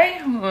spray.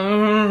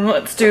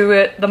 Let's do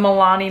it, the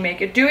Milani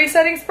Make It Dewy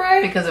setting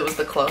spray. Because it was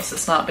the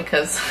closest, not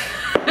because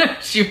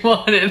she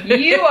wanted it.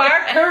 You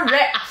are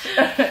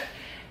correct.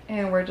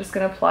 And we're just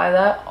gonna apply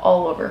that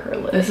all over her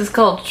lid. This is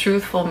called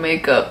truthful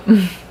makeup.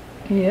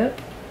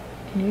 Yep,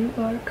 you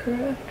are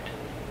correct.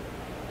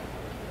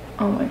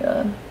 Oh my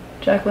god.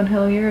 Jaclyn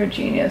Hill, you're a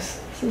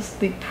genius. This is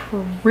the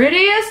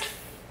prettiest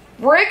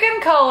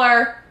freaking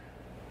color.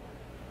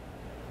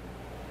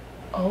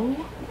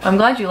 Oh. I'm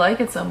glad you like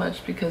it so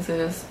much because it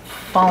is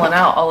falling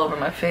out all over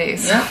my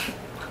face. Yeah.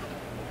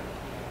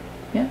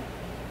 Yeah.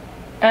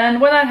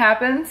 And when that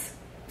happens,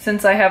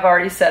 since I have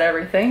already set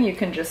everything, you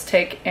can just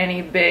take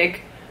any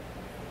big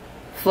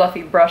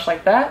fluffy brush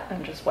like that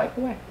and just wipe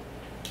away.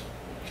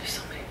 There's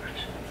so many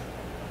brushes.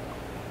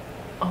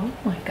 Oh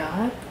my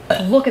god.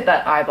 Look at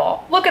that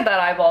eyeball. Look at that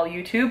eyeball,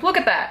 YouTube. Look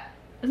at that.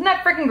 Isn't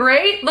that freaking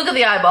great? Look at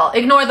the eyeball.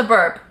 Ignore the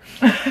burp.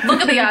 Look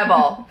at the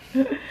eyeball.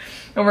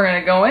 And we're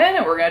gonna go in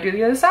and we're gonna do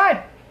the other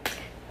side.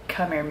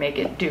 Come here, make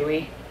it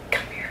dewy.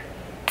 Come here.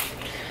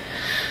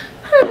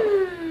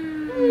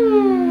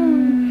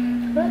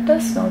 That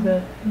does smell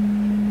good.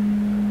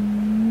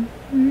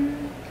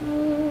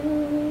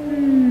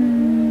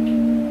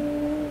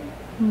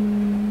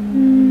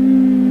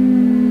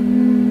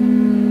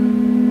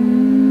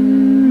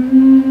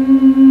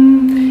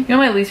 You know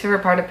what my least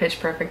favorite part of Pitch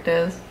Perfect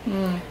is?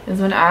 Is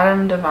when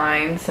Adam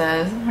Devine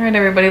says, alright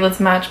everybody, let's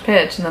match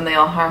pitch, and then they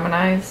all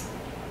harmonize.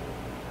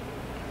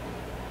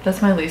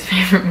 That's my least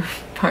favorite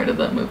part of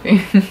that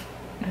movie.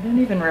 I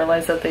didn't even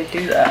realize that they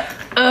do that.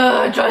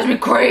 Ugh, it drives me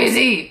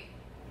crazy.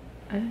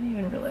 I didn't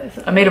even realize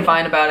that. I made a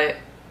Vine about it.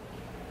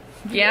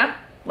 Yeah?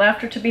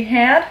 Laughter to be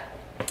had.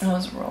 I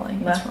was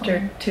rolling.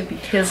 Laughter to be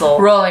hizzled.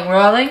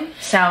 Rolling.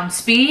 Sound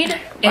speed.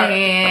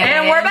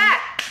 And we're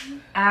back.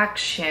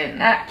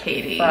 Action.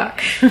 Katie.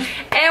 Fuck. And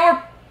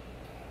we're...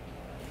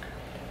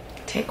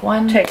 Take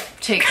one.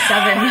 Take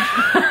 7.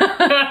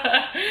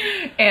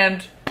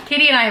 and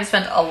Katie and I have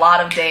spent a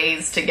lot of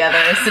days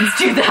together since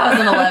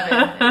 2011,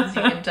 as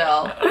you can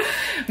tell.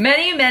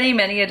 Many, many,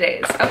 many a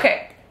days.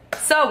 Okay,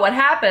 so what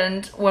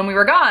happened when we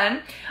were gone?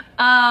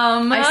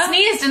 I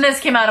sneezed and this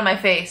came out of my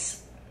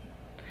face.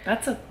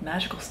 That's a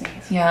magical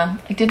sneeze. Yeah,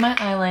 I did my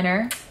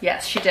eyeliner.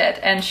 Yes, she did.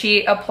 And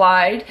she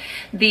applied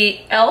the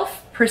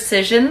e.l.f.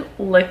 Precision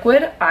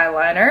Liquid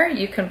Eyeliner.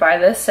 You can buy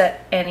this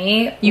at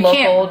any local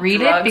can't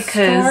read it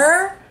because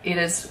store. it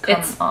is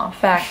It's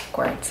off.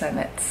 backwards and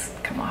it's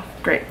come off.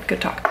 Great, good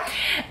talk.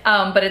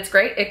 But it's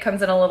great. It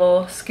comes in a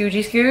little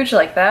scoogy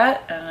like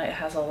that. And it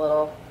has a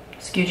little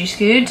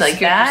Scooge like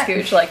that.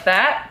 Scooge like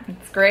that.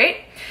 It's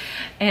great.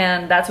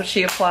 And that's what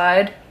she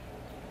applied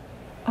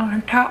on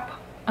her top.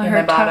 On And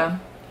her my bottom.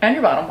 And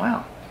your bottom.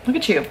 Wow. Look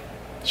at you.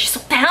 She's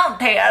so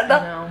talented. I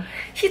know.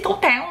 She's so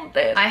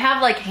talented. I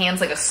have like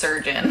hands like a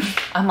surgeon.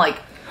 I'm like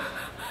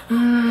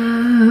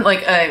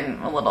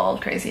I'm a little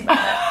crazy about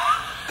it.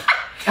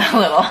 A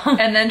little.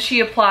 And then she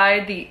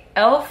applied the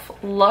e.l.f.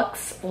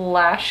 Luxe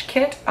Lash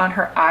Kit on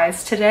her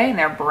eyes today, and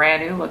they're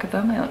brand new. Look at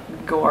them. They look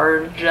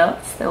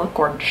gorgeous. They look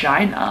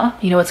gorgina.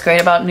 You know what's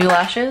great about new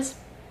lashes?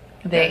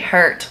 They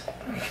hurt.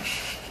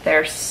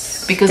 They're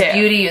Because stiff.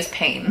 beauty is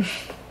pain.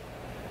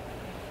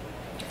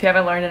 If you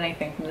haven't learned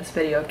anything from this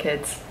video,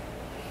 kids,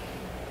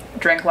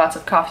 drink lots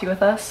of coffee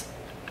with us,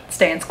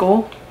 stay in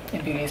school,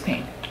 and beauty is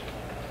pain.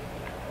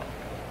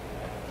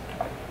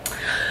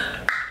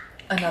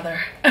 Another.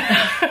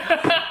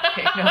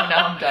 Okay, no,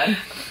 now I'm done.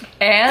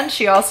 And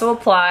she also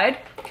applied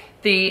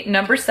the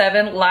No.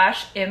 7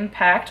 Lash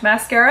Impact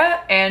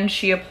Mascara, and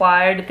she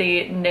applied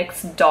the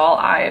NYX Doll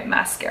Eye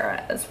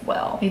Mascara as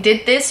well. I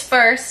did this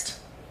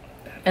first,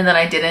 and then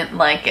I didn't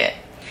like it.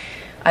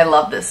 I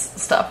love this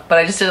stuff, but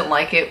I just didn't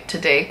like it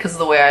today because of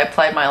the way I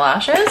applied my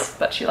lashes.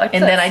 But she liked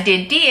And this. then I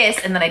did this,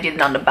 and then I did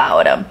it on the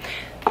bottom.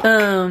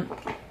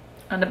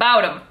 On the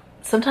bottom.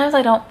 Sometimes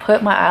I don't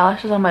put my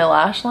eyelashes on my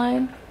lash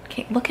line.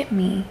 Okay, look at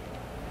me.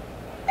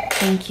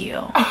 Thank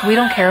you. We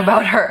don't care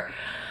about her.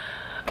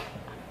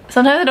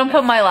 Sometimes I don't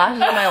put my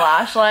lashes on my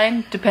lash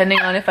line, depending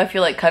on if I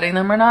feel like cutting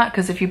them or not.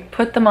 Because if you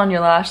put them on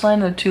your lash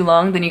line, they're too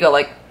long, then you go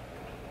like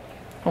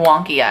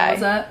wonky eye. What was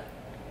that?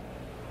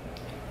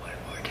 One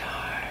more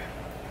time.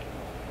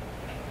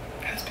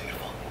 That's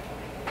beautiful.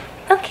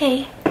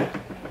 Okay.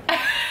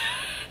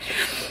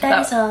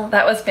 That is all.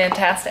 That was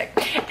fantastic.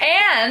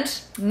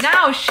 And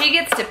now she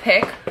gets to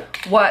pick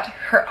what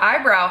her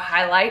eyebrow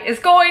highlight is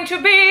going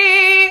to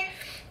be.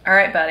 All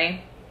right,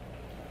 buddy.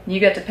 You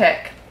get to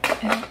pick.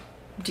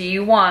 Do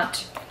you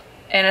want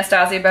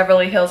Anastasia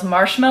Beverly Hills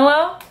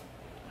Marshmallow,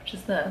 which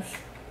is this,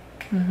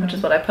 which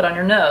is what I put on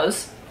your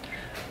nose,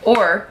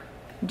 or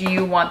do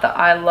you want the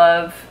I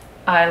Love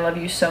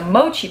You So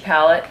Mochi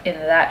palette in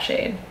that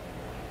shade?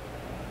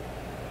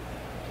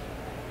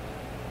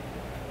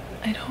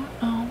 I don't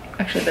know.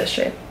 Actually, this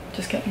shade.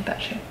 Just kidding,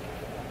 that shade.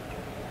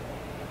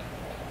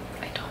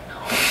 I don't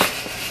know.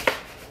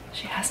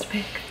 She has to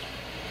pick.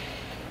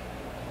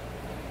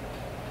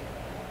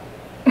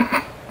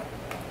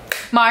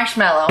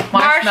 Marshmallow.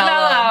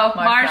 Marshmallow.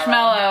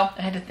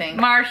 I had to think.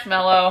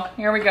 Marshmallow.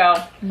 Here we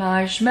go.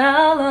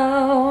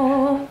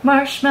 Marshmallow.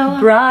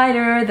 Marshmallow.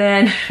 Brighter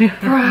than...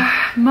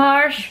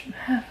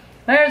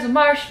 There's a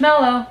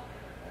marshmallow.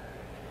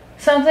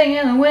 Something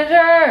in the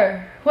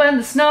winter when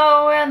the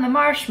snow and the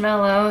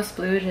marshmallow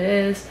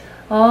splooges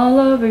all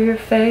over your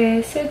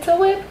face. It's a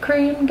whipped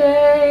cream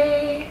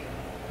day.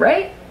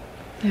 Right?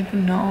 I have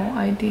no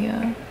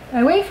idea.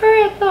 I wait for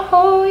it the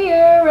whole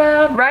year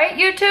round. Right,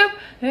 YouTube?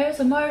 There's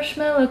a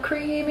marshmallow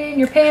cream in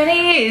your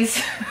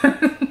panties.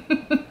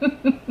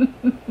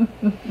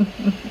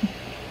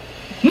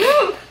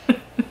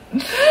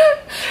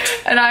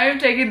 And I am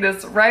taking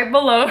this right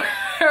below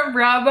her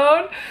brow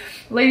bone,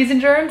 ladies and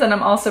germs, and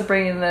I'm also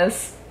bringing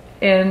this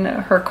in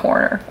her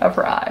corner of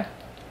her eye.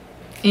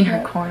 In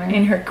her corner?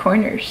 In her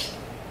corners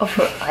of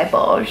her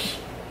eyeballs,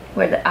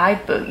 where the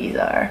eye boogies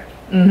are.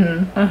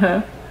 Mm-hmm.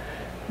 Uh-huh.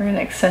 We're gonna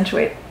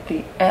accentuate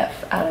the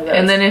F out of those.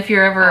 And then if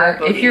you're ever, eye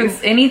if you're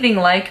boogies. anything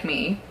like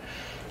me,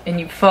 and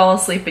you fall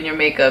asleep in your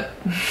makeup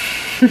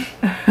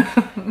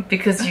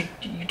because you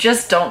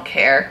just don't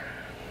care,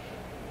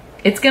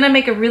 it's gonna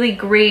make a really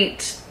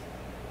great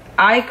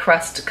eye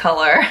crust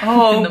color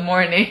in the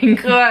morning.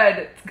 Good.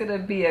 It's gonna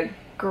be a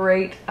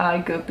great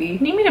eye goopy. You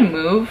need me to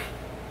move?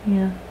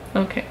 Yeah.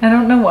 Okay. I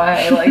don't know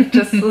why I like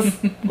just was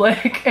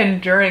like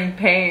enduring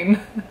pain.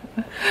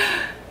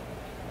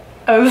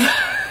 I was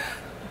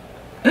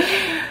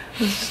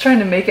just trying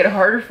to make it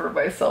harder for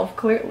myself,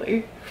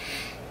 clearly.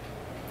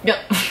 Yep.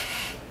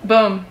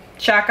 Boom.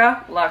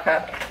 Chaka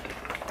laka.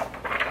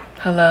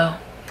 Hello.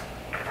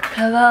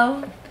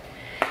 Hello.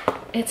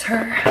 It's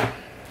her.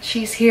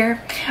 She's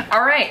here.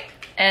 All right.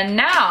 And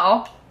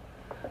now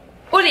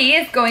Uli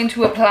is going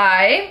to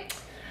apply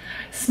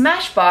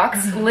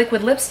Smashbox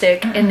liquid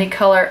lipstick in the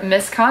color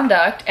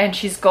Misconduct, and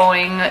she's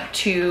going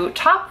to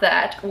top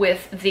that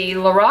with the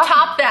Lorac.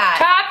 Top that.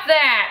 Top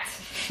that.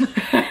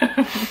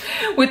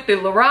 With the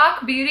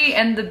Lorac Beauty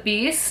and the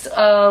Beast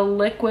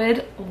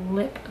liquid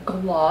lip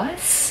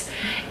gloss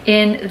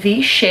in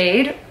the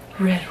shade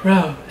Red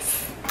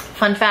Rose.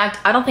 Fun fact,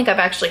 I don't think I've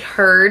actually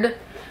heard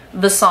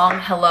the song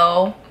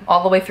Hello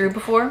all the way through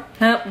before.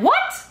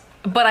 What?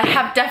 But I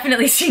have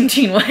definitely seen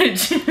Teen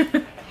Witch. How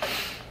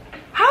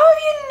have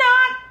you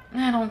not?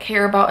 I don't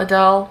care about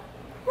Adele.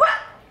 What?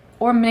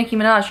 Or Nicki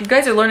Minaj. You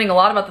guys are learning a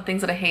lot about the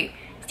things that I hate.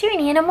 Is there an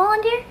animal on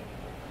there?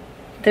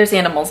 There's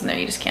animals in there,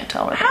 you just can't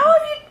tell. How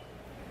have you?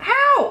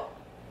 How?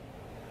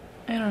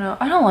 I don't know.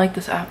 I don't like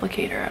this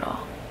applicator at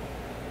all.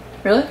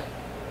 Really?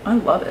 I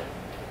love it.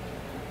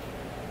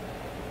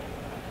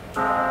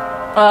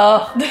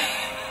 Hello,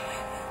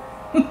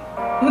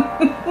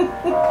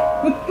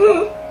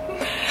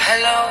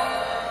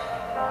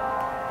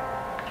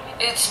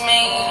 it's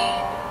me.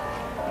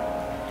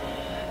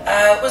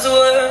 I was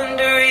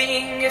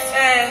wondering if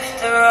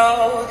after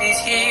all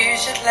these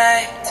years you'd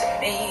like to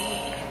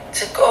meet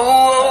to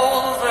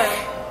go over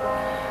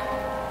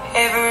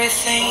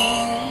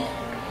everything.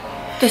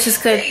 This is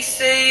good. They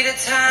say the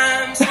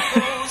time's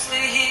supposed to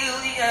heal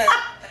the earth,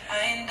 but I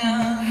ain't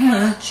done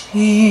much.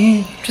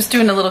 Just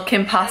doing a little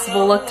Kim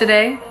Possible look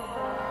today.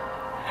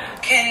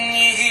 Can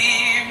you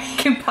hear me?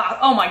 Kim Pop.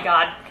 Oh my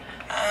god.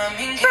 I'm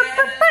in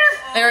California.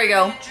 There we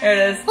go. There it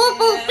is. Boop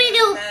boop be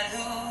doo. Not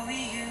who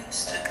we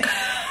used to be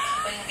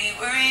when we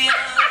were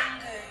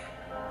younger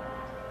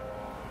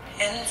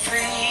and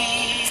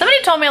free.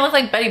 Somebody told me I look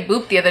like Betty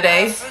Boop the other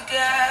day. I've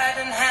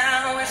forgotten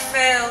how it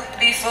felt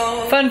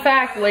before. Fun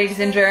fact, ladies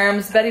and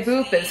germs, Betty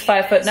Boop is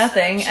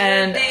 5'0",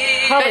 and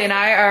Holly and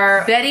I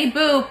are. Betty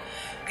Boop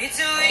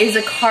is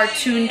a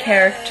cartoon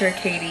character,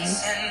 Katie.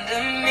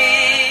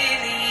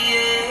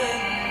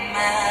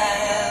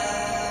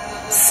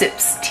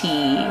 Sips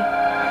tea.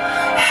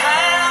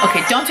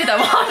 Okay, don't do that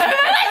one.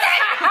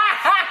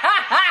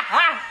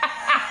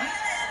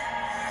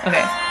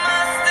 Okay.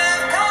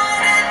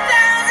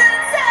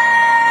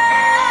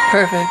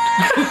 Perfect.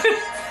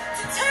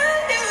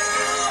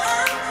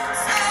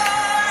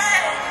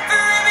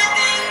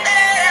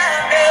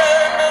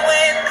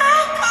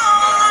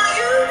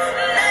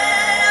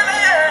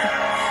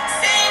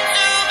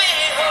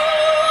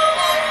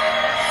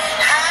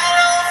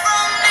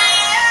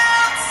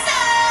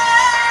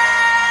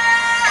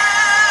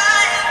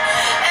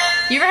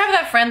 You ever have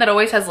that friend that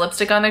always has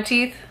lipstick on their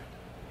teeth?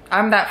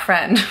 I'm that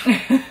friend.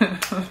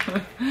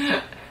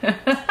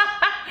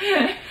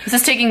 This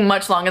is taking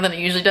much longer than it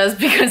usually does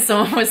because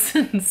someone was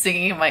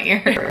singing in my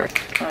ear.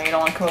 Oh, you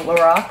don't want to go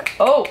Lorac?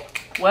 Oh,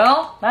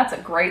 well, that's a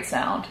great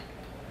sound.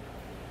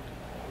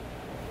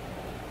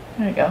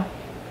 There you go.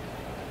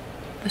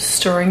 The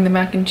stirring the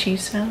mac and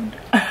cheese sound.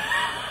 If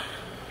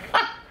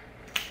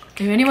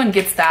anyone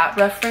gets that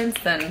reference,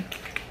 then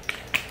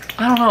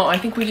I don't know. I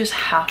think we just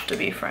have to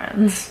be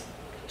friends.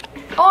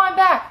 Oh, I'm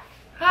back.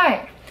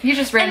 Hi. You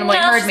just randomly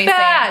heard me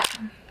say.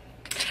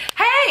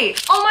 Hey!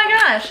 Oh my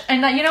gosh!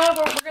 And you know what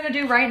we're gonna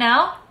do right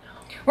now?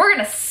 We're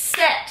gonna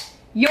set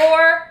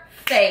your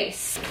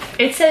face.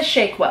 It says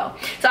shake well.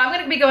 So I'm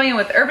gonna be going in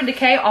with Urban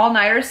Decay All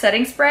Nighter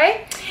Setting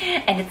Spray.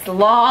 And it's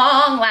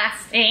long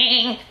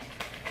lasting.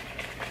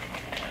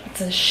 It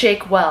says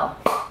shake well.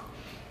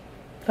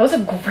 That was a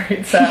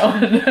great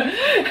sound.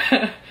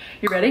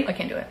 You ready? I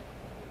can't do it.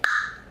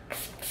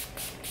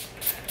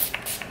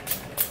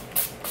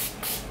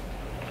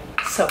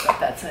 Soak up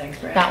that setting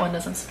spray. That one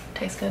doesn't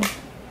taste good.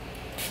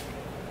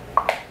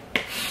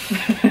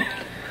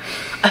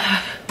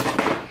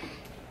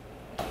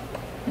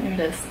 There it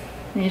is.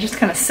 And you just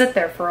kind of sit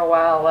there for a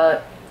while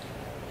while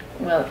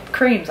it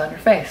creams on your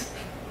face.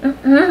 And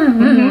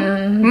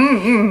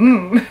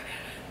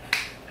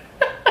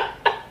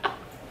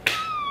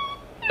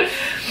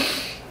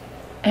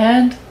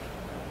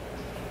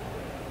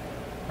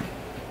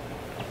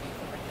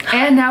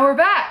now we're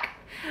back.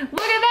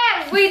 Look at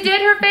that, we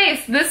did her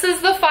face. This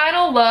is the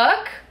final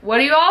look. What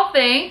do you all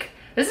think?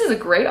 This is a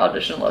great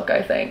audition look,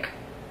 I think.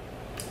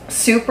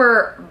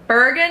 Super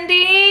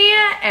burgundy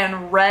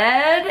and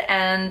red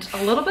and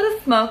a little bit of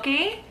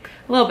smoky.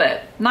 A little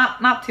bit,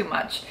 not too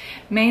much.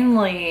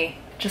 Mainly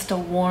just a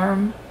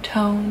warm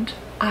toned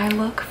eye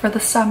look for the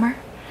summer.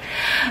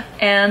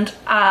 And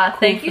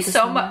thank you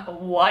so much.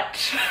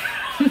 What?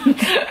 I'm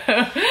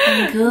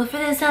cool for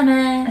the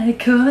summer.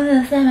 Cool for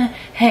the summer.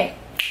 Hey.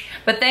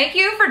 But thank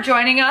you for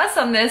joining us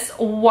on this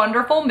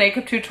wonderful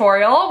makeup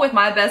tutorial with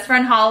my best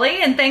friend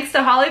Holly, and thanks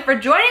to Holly for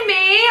joining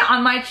me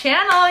on my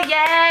channel.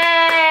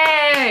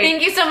 Yay!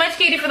 Thank you so much,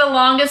 Katie, for the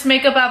longest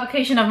makeup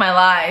application of my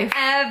life.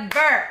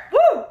 Ever.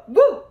 Woo!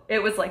 Woo!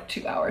 It was like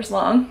 2 hours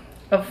long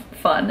of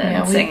fun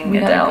and singing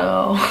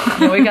Adele.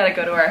 Yeah, we gotta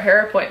go to our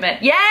hair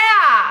appointment.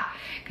 Yeah!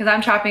 Because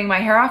I'm chopping my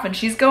hair off and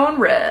she's going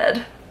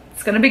red.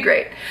 It's gonna be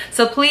great.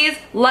 So please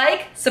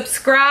like,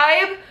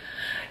 subscribe,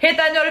 hit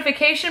that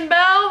notification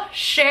bell,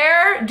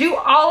 share, do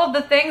all of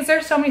the things.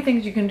 There's so many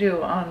things you can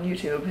do on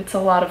YouTube. It's a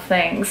lot of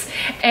things.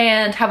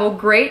 And have a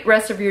great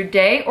rest of your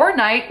day or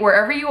night,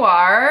 wherever you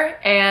are.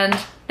 And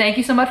thank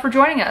you so much for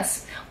joining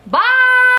us. Bye!